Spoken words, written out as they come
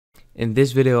In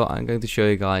this video, I'm going to show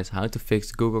you guys how to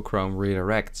fix Google Chrome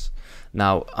redirects.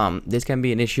 Now, this can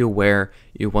be an issue where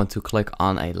you want to click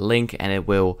on a link and it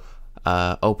will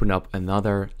open up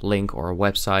another link or a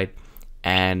website,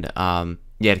 and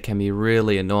yeah, it can be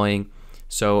really annoying.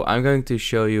 So I'm going to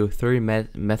show you 3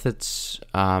 methods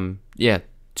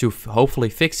to hopefully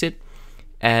fix it.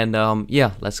 And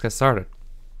yeah, let's get started.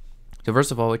 So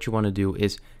first of all, what you want to do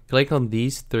is click on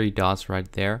these 3 dots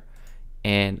right there.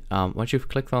 And once you've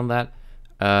clicked on that,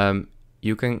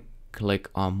 you can click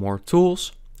on more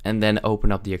tools and then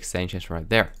open up the extensions right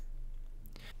there.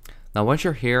 Now once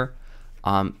you're here,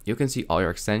 you can see all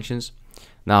your extensions.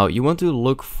 Now you want to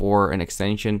look for an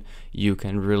extension you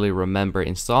can really remember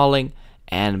installing,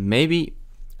 and maybe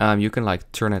you can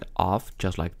like turn it off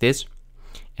just like this,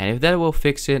 and if that will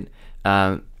fix it,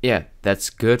 yeah, that's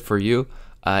good for you.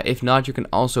 If not, you can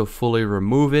also fully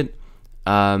remove it.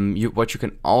 What you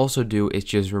can also do is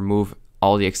just remove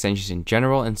all the extensions in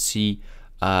general and see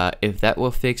if that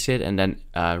will fix it, and then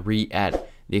re-add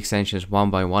the extensions one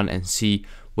by one and see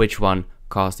which one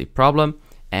caused the problem,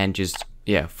 and just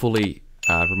fully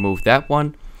remove that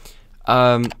one.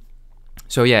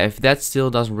 So yeah, if that still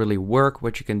doesn't really work,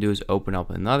 what you can do is open up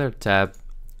another tab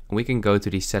and we can go to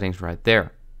these settings right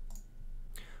there.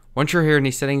 Once you're here in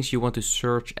these settings, you want to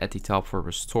search at the top for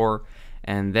restore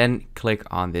and then click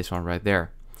on this one right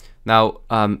there. Now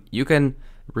you can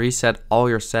reset all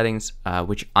your settings,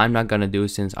 which I'm not gonna do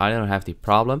since I don't have the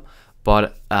problem,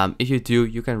 but if you do,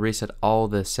 you can reset all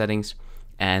the settings,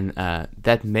 and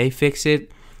that may fix it.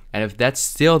 And if that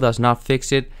still does not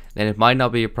fix it, then it might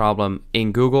not be a problem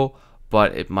in Google,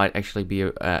 but it might actually be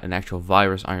an actual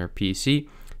virus on your PC.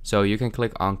 So you can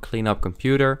click on clean up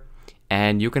computer,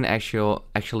 and you can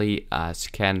actually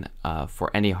scan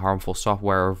for any harmful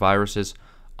software or viruses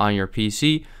on your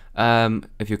PC.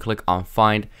 If you click on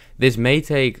find, this may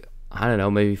take, I don't know,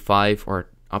 maybe 5 or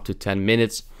up to 10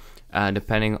 minutes,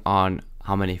 depending on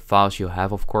how many files you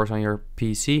have, of course, on your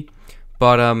PC.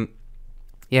 But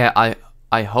yeah,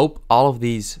 I hope all of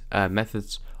these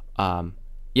methods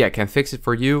can fix it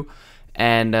for you.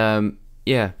 And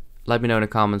yeah, let me know in the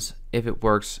comments if it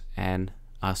works, and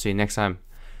I'll see you next time.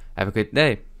 Have a good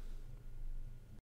day.